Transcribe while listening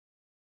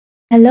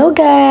Hello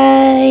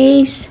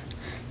guys!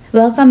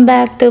 Welcome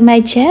back to my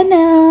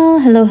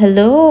channel.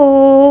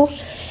 Hello.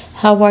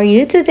 How are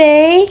you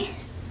today?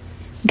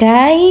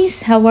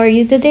 Guys, how are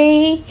you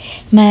today?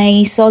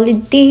 My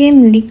solid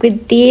team,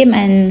 liquid team,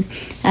 and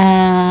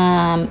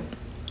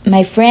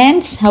my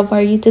friends, how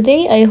are you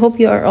today? I hope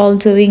you are all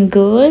doing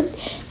good,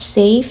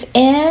 safe,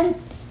 and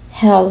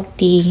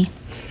healthy.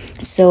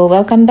 So,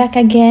 welcome back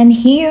again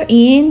here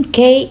in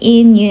K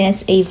in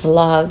USA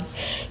vlog.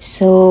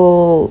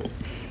 So,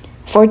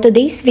 for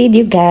today's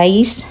video,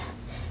 guys,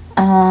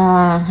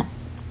 I'm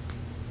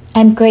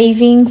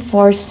craving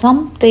for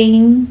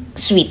something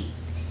sweet.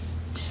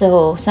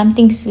 So,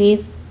 something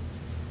sweet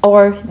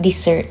or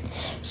dessert.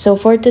 So,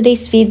 for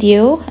today's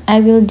video,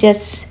 I will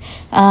just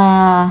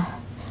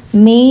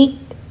make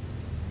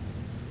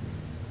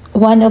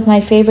one of my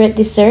favorite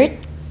dessert,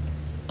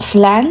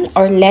 flan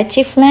or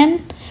leche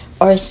flan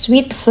or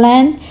sweet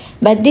flan.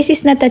 But this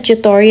is not a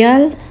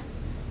tutorial.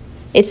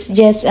 It's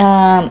just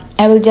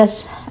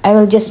I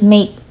will just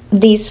make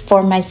this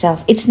for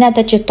myself. It's not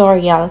a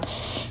tutorial.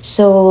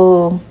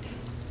 So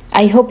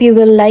I hope you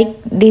will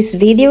like this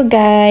video,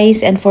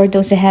 guys, and for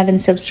those who haven't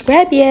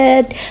subscribed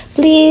yet,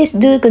 please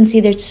do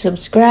consider to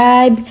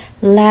subscribe,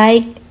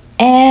 like,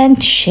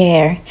 and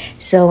share.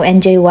 So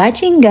enjoy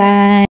watching,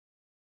 guys.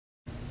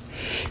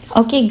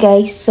 Okay,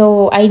 guys,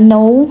 so I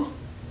know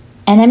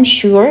and I'm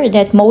sure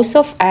that most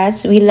of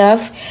us, we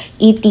love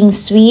eating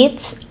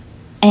sweets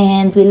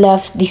and we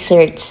love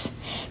desserts.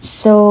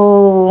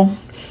 So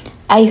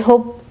I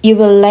hope you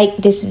will like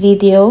this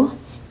video,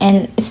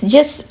 and it's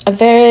just a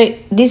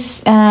very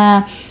this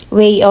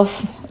way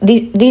of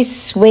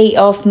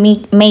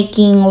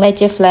making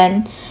leche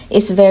flan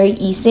is very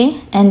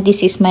easy, and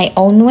this is my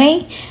own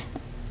way.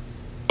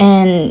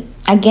 And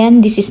again,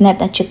 this is not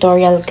a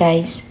tutorial,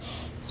 guys.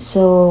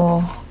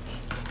 So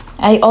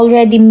I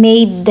already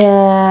made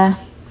the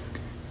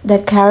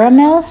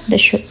caramel,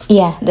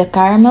 the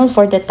caramel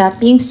for the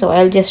topping, so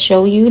I'll just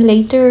show you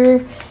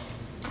later.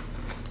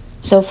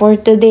 So for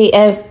today,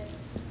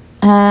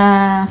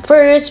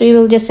 first we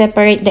will just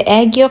separate the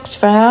egg yolks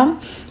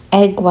from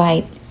egg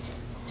white.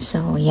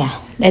 So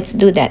yeah, let's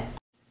do that.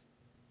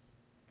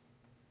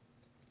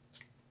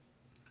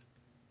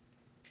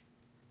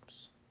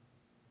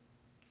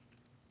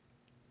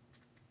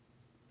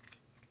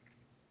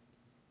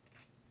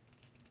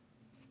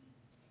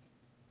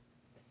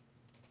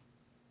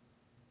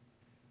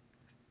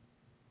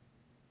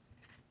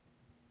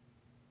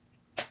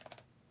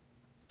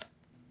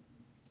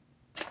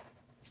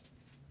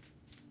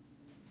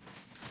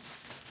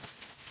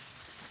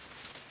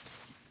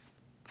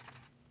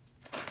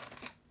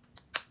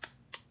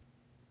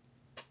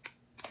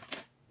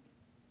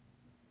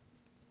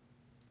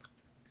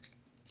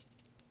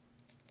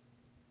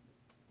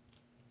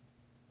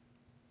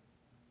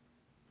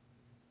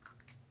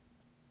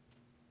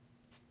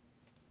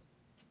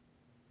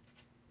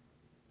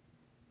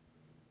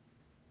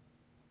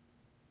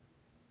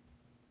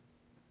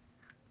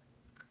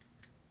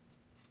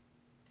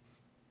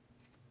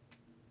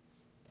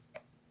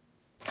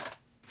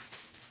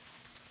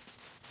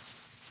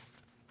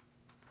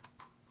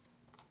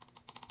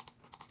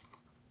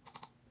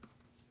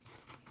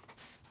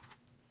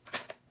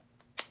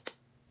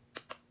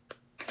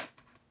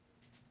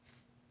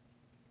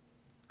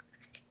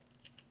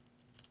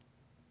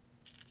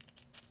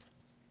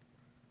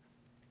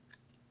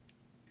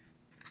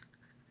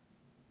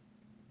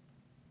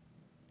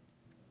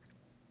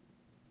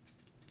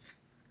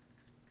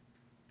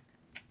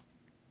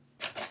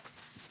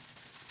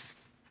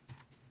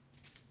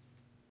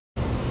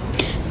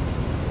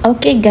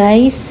 Okay,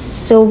 guys,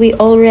 so we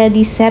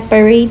already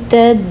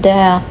separated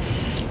the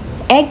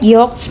egg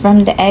yolks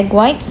from the egg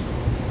whites.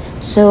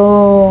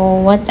 So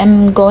what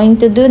I'm going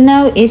to do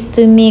now is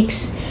to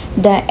mix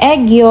the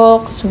egg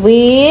yolks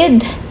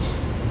with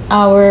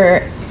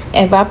our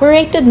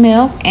evaporated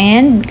milk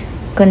and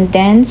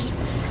condensed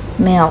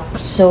milk.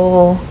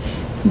 So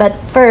but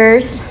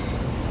first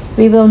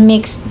we will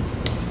mix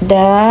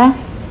the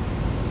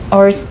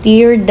or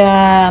stir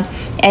the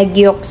egg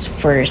yolks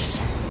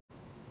first.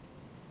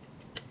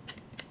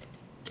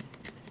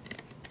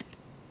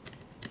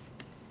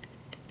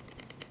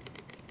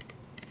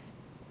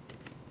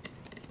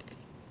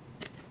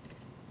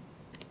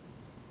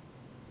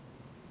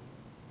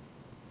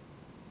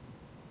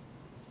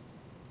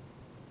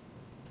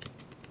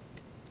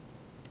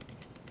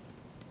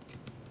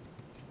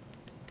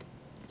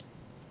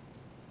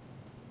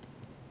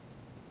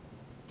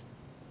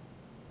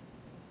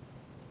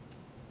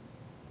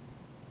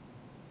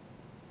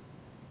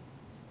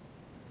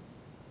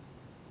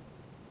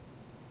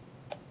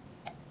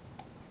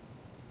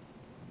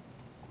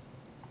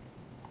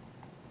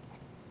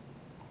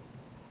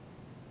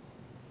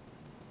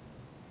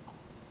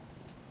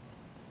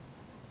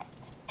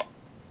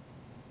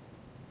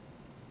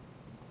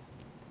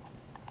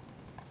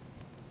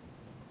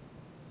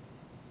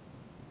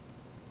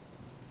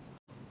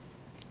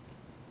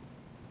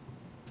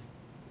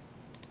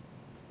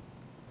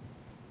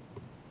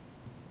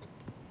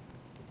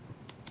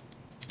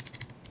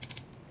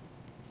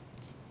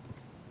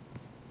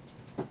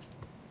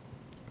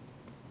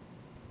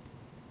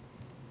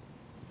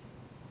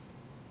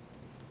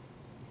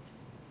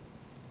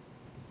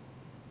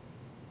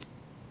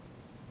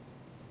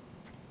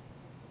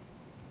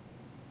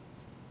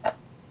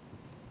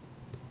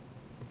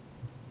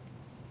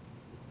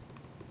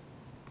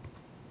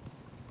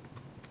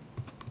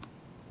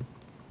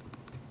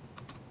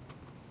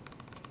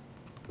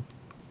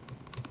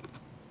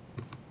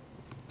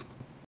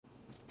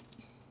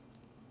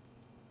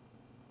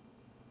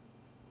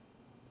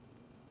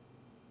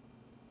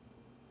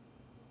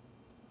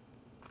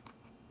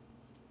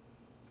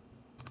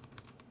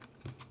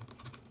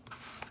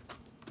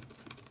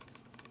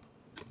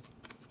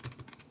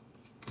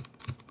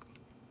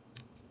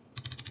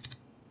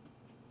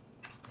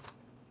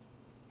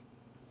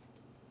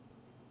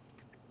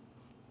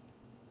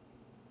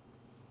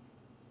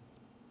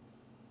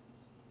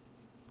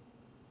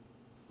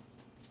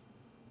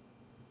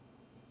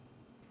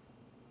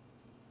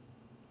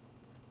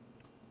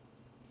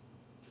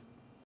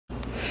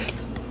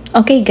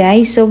 Okay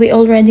guys, so we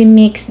already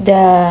mixed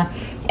the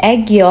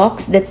egg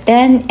yolks, the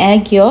 10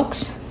 egg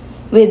yolks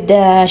with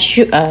the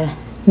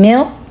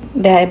milk,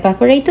 the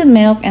evaporated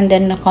milk, and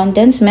then the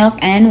condensed milk,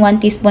 and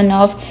 1 teaspoon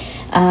of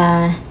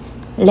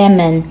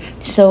lemon.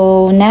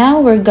 So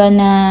now we're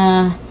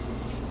gonna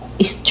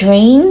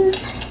strain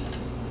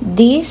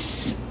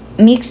this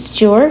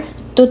mixture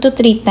 2 to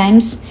 3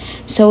 times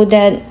so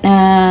that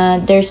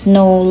there's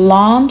no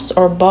lumps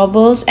or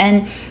bubbles.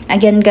 And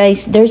again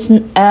guys,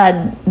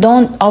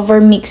 don't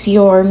over mix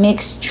your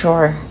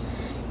mixture.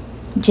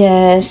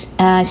 Just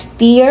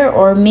stir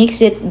or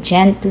mix it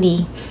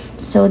gently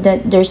so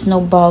that there's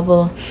no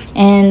bubble.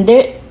 And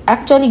there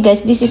actually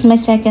guys, this is my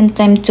second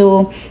time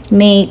to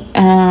make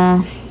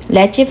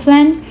leche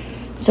flan.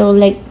 So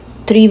like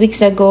 3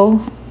 weeks ago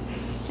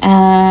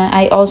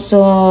I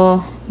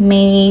also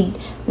made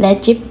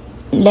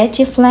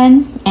leche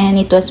flan, and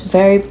it was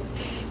very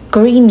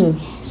creamy.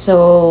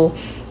 So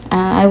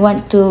I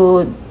want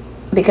to,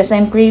 because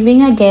I'm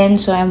craving again,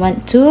 so I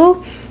want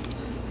to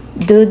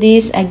do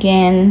this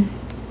again,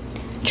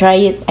 try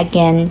it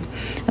again.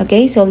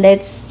 Okay, so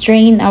let's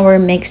strain our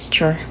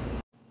mixture.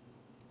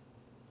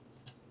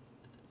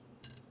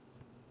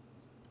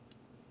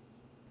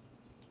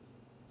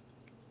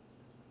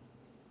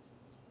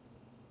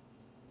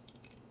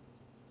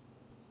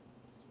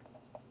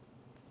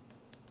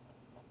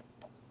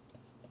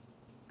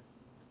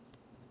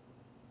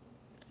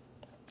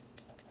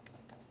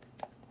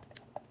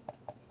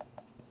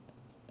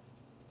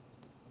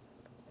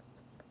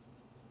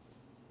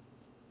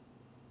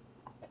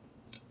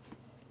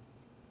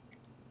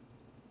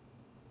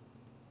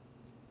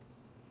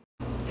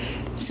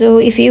 So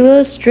if you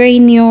will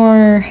strain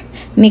your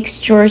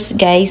mixtures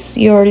guys,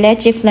 your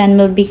leche flan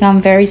will become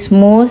very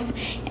smooth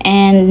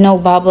and no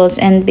bubbles.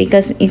 And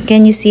because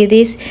can you see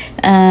this,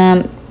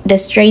 the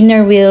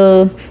strainer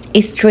will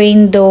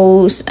strain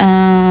those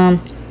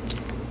like,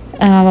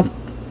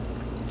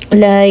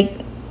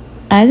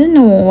 I don't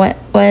know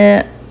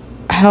what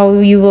how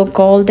you will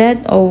call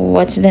that, or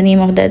what's the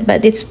name of that,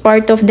 but it's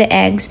part of the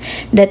eggs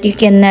that you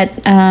cannot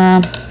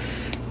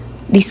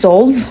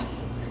dissolve.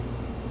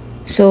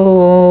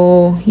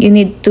 So you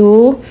need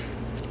to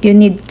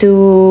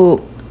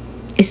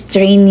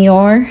strain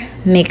your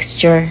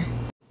mixture.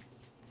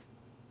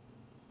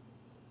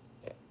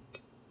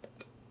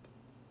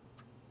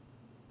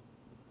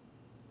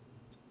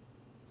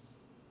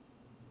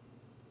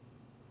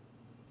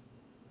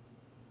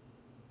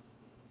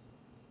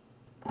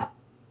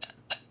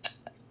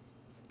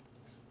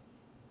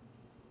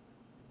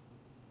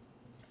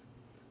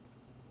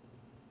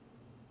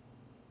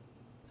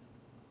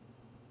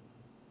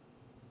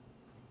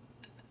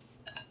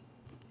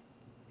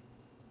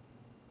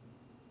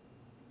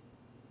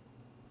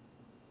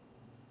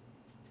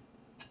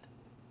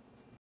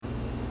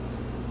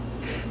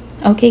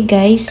 Okay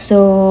guys,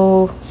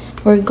 so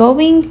we're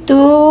going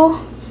to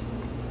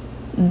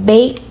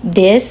bake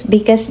this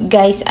because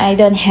guys, I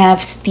don't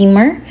have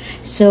steamer,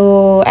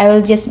 so I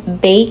will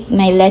just bake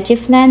my leche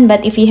flan.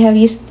 But if you have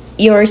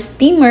your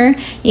steamer,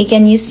 you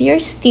can use your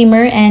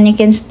steamer and you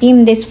can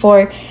steam this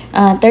for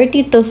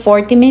 30 to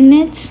 40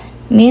 minutes.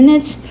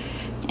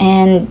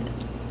 And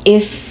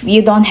if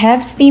you don't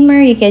have steamer,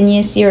 you can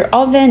use your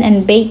oven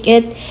and bake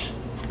it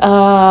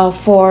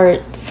for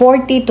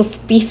 40 to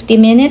 50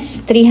 minutes,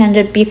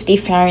 350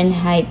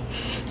 Fahrenheit.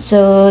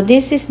 So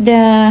this is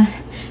the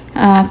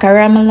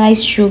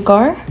caramelized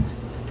sugar.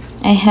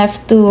 I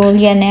have 2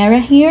 llanera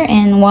here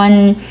and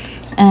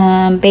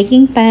 1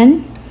 baking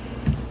pan.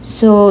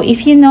 So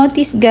if you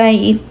notice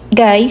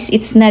guys,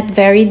 it's not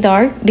very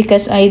dark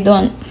because I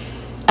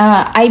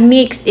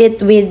mix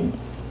it with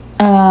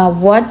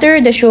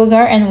water, the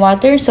sugar and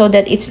water, so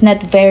that it's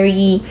not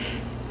very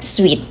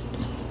sweet.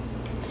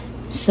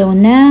 So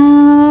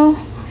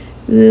now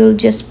we'll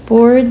just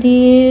pour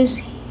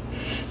this,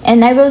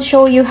 and I will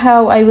show you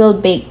how I will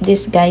bake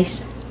this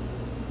guys.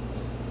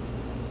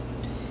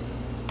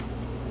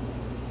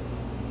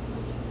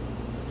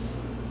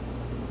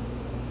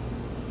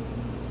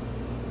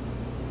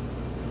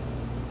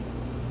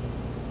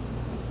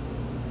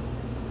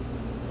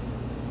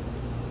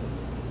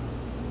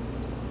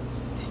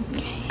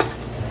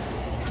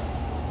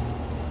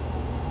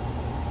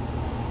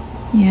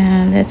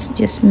 Yeah, let's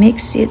just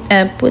mix it,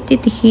 put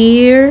it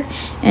here,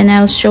 and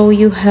I'll show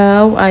you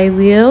how I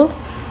will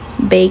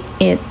bake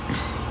it.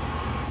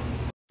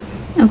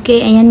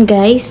 Okay, ayan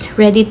guys,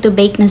 ready to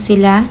bake na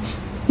sila.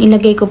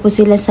 Nilagay ko po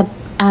sila sa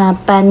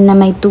pan na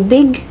may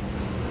tubig.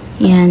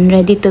 Yan,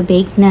 ready to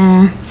bake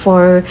na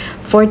for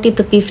 40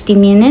 to 50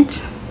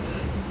 minutes.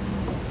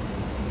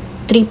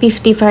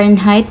 350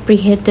 Fahrenheit,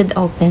 preheated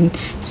oven.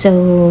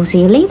 So,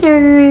 see you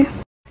later!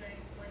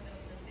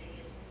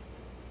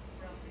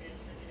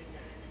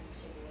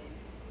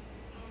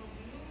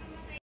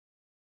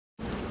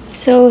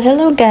 So,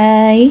 hello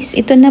guys!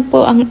 Ito na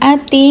po ang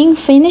ating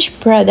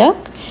finished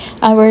product.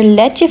 Our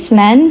leche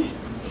flan.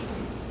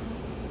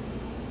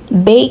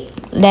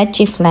 Baked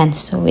leche flan.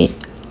 So,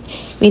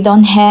 we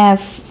don't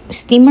have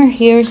steamer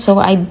here, so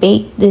I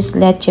baked this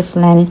leche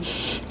flan.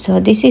 So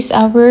this is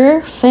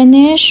our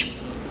finished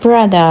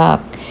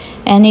product,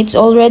 and it's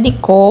already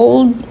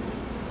cold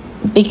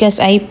because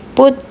I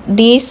put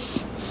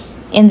this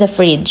in the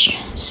fridge.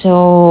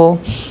 So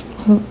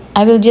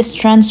I will just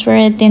transfer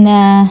it in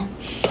a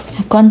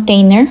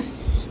container,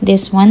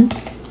 this one.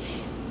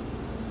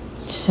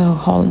 So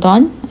hold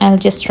on, I'll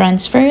just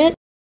transfer it.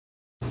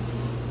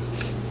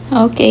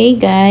 Okay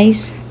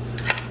guys,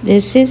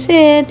 this is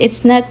it.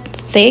 It's not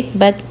thick,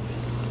 but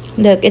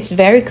look, it's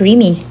very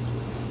creamy.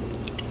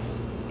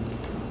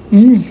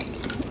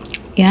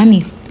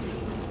 Yummy.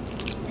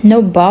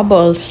 No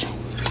bubbles.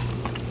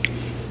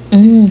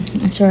 Ang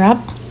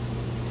sarap.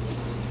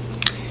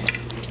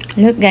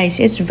 Look guys,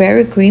 it's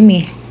very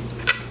creamy.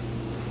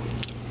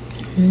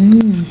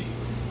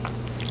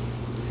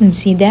 You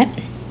see that?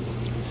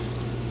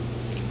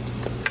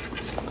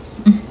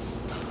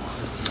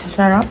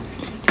 Sarap.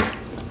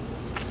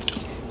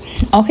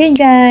 Okay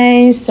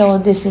guys, so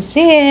this is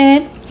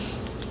it.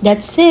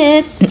 That's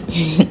it.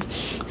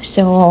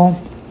 So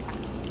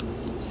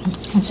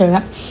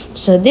sarap.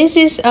 So this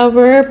is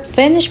our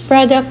finished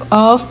product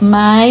of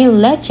my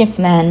leche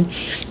flan.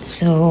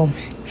 So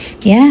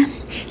yeah,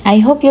 I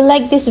hope you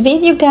like this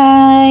video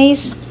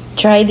guys.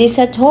 Try this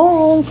at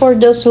home. For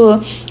those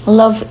who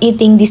love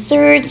eating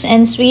desserts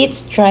and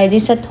sweets, try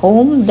this at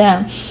home.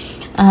 The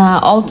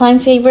all-time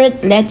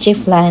favorite leche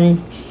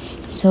flan.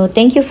 So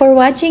thank you for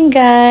watching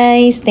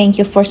guys. Thank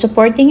you for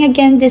supporting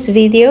again this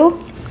video.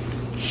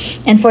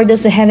 And for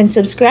those who haven't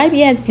subscribed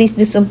yet, please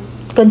do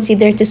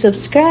consider to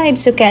subscribe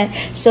so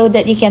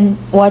that you can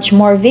watch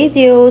more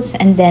videos.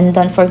 And then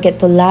don't forget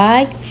to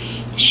like,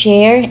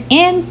 share,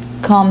 and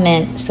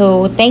comment.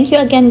 So thank you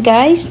again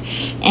guys,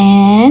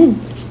 and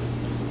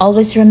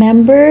always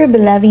remember, be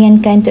loving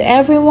and kind to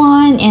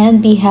everyone,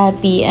 and be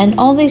happy, and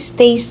always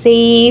stay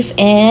safe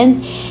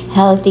and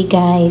healthy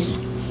guys.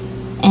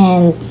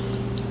 And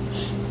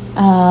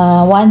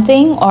one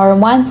thing or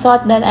one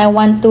thought that I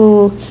want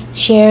to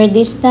share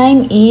this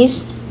time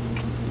is,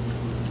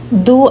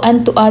 do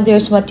unto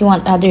others what you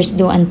want others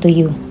do unto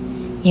you.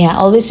 Yeah,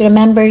 always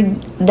remember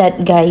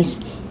that guys.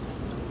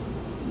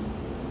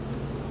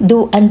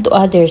 Do unto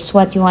others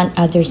what you want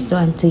others do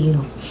unto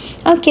you.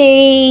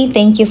 Okay,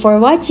 thank you for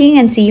watching,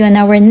 and see you in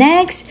our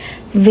next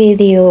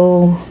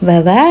video.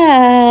 Bye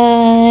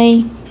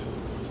bye.